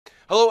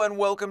Hello and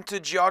welcome to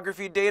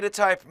Geography Data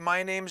Type.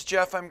 My name's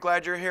Jeff. I'm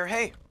glad you're here.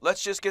 Hey,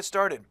 let's just get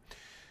started.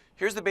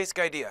 Here's the basic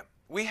idea.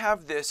 We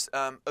have this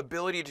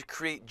ability to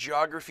create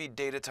geography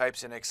data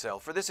types in Excel.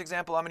 For this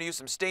example, I'm going to use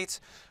some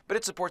states, but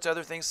it supports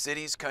other things,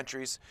 cities,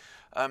 countries.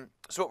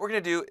 So what we're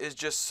going to do is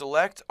just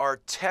select our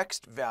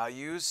text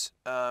values,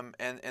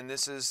 and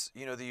this is,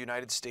 the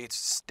United States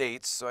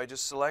states. So I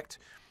just select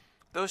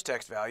those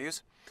text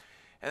values.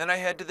 And then I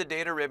head to the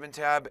Data Ribbon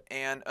tab,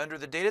 and under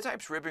the Data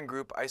Types ribbon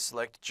group, I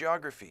select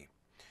Geography.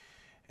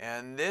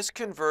 And this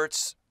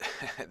converts,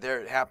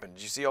 there it happened.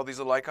 Did you see all these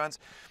little icons?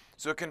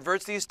 So it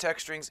converts these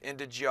text strings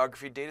into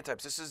geography data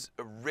types. This is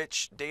a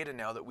rich data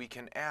now that we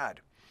can add.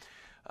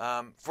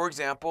 For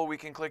example, we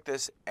can click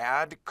this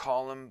Add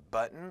Column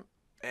button,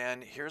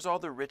 and here's all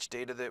the rich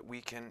data that we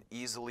can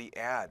easily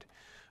add.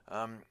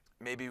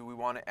 Maybe we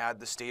want to add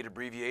the state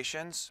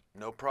abbreviations,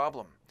 no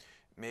problem.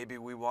 Maybe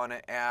we want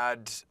to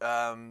add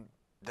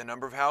the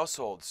number of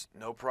households,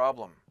 no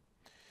problem.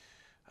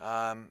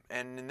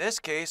 And in this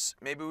case,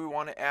 maybe we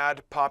want to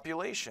add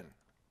population,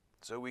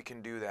 so we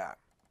can do that.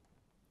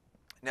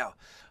 Now,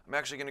 I'm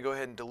actually going to go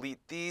ahead and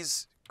delete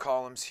these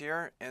columns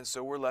here, and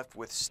so we're left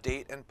with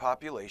state and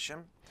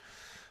population.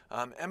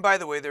 And by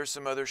the way, there's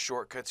some other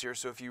shortcuts here,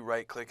 so if you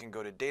right-click and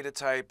go to data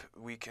type,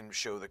 we can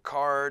show the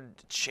card,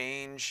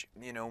 change,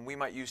 we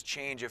might use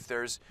change if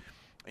there's,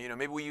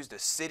 maybe we used a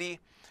city,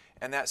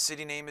 and that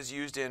city name is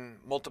used in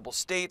multiple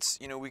states,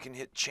 we can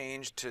hit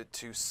change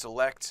to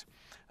select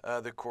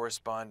the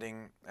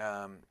corresponding,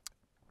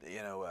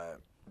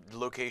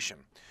 location.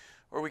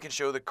 Or we can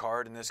show the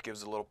card, and this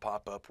gives a little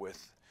pop-up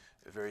with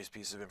various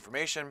pieces of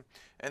information.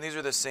 And these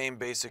are the same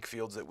basic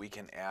fields that we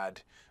can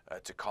add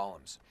to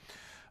columns.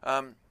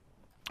 And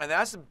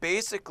that's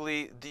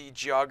basically the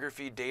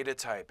geography data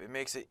type. It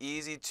makes it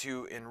easy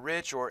to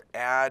enrich or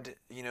add,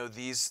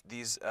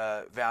 these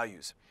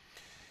values.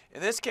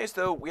 In this case,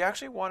 though, we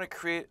actually want to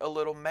create a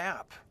little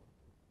map,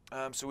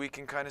 so we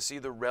can kind of see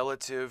the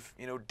relative,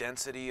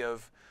 density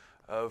of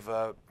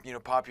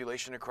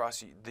population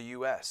across the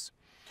U.S.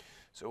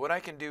 So what I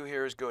can do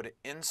here is go to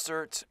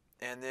Insert,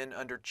 and then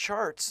under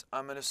Charts,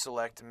 I'm going to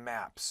select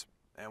Maps.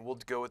 And we'll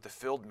go with the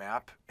filled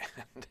map,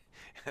 and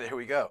there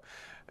we go.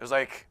 There's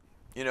like,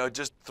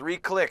 just 3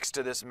 clicks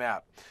to this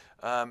map.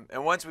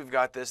 And once we've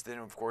got this, then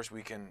of course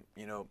we can,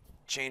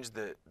 change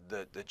the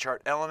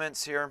chart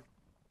elements here.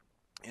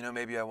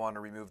 Maybe I want to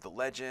remove the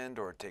legend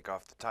or take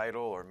off the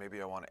title, or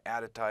maybe I want to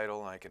add a title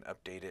and I can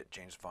update it,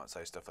 change the font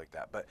size, stuff like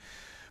that. But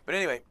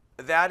anyway,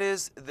 that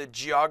is the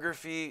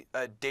geography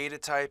data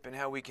type and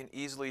how we can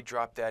easily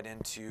drop that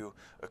into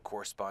a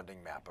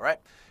corresponding map. All right.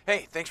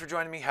 Hey, thanks for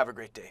joining me. Have a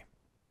great day.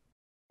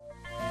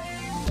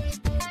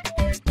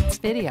 This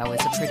video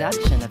is a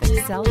production of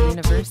Excel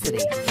University.